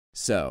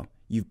So,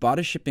 you've bought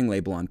a shipping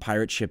label on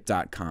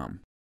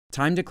PirateShip.com.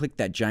 Time to click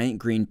that giant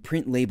green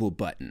Print Label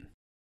button.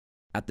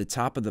 At the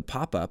top of the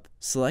pop-up,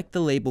 select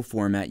the label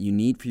format you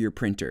need for your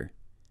printer.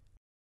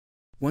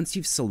 Once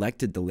you've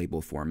selected the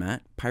label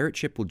format,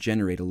 PirateShip will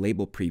generate a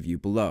label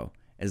preview below,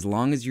 as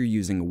long as you're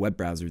using a web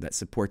browser that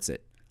supports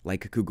it,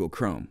 like Google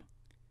Chrome.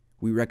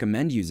 We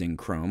recommend using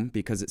Chrome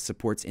because it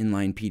supports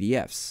inline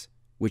PDFs,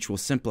 which will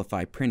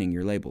simplify printing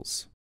your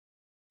labels.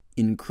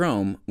 In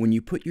Chrome, when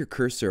you put your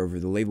cursor over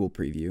the label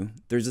preview,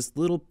 there's this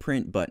little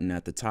print button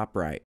at the top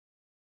right.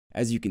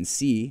 As you can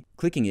see,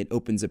 clicking it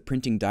opens a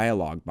printing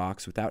dialog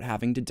box without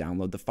having to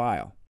download the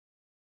file.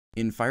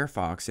 In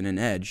Firefox and in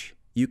Edge,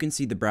 you can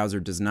see the browser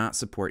does not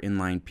support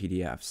inline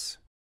PDFs.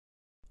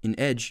 In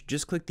Edge,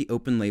 just click the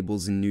Open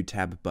Labels in New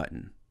Tab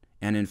button.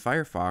 And in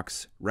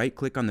Firefox,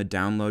 right-click on the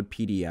Download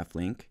PDF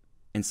link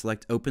and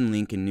select Open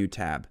Link in New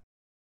Tab.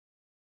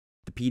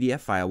 The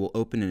PDF file will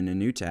open in a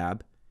new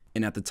tab,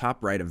 and at the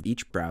top right of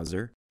each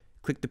browser,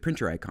 click the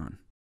printer icon.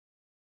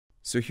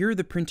 So here are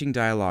the printing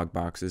dialog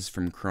boxes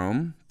from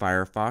Chrome,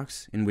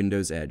 Firefox, and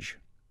Windows Edge.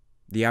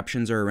 The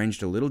options are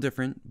arranged a little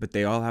different, but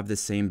they all have the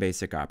same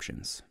basic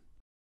options.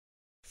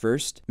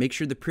 First, make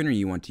sure the printer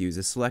you want to use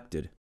is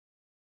selected.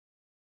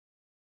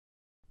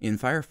 In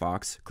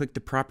Firefox, click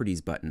the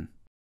Properties button.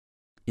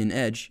 In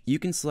Edge, you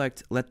can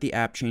select Let the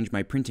app change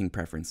my printing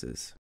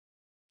preferences.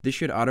 This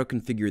should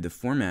auto-configure the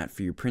format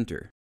for your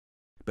printer.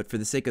 But for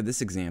the sake of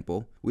this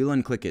example, we'll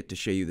unclick it to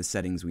show you the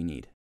settings we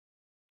need.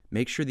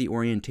 Make sure the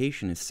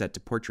orientation is set to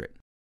portrait.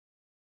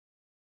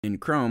 In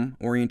Chrome,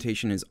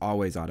 orientation is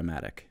always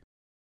automatic.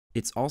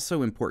 It's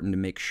also important to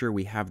make sure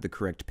we have the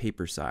correct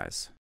paper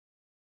size.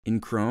 In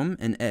Chrome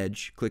and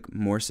Edge, click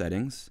More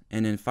Settings,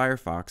 and in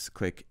Firefox,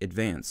 click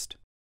Advanced.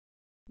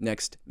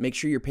 Next, make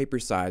sure your paper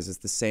size is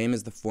the same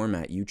as the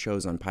format you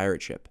chose on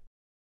PirateShip.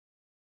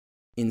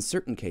 In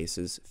certain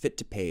cases, Fit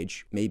to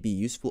Page may be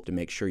useful to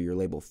make sure your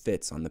label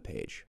fits on the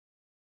page.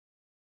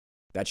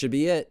 That should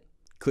be it.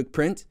 Click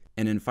Print,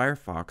 and in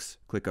Firefox,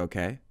 click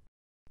OK,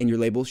 and your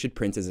label should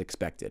print as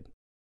expected.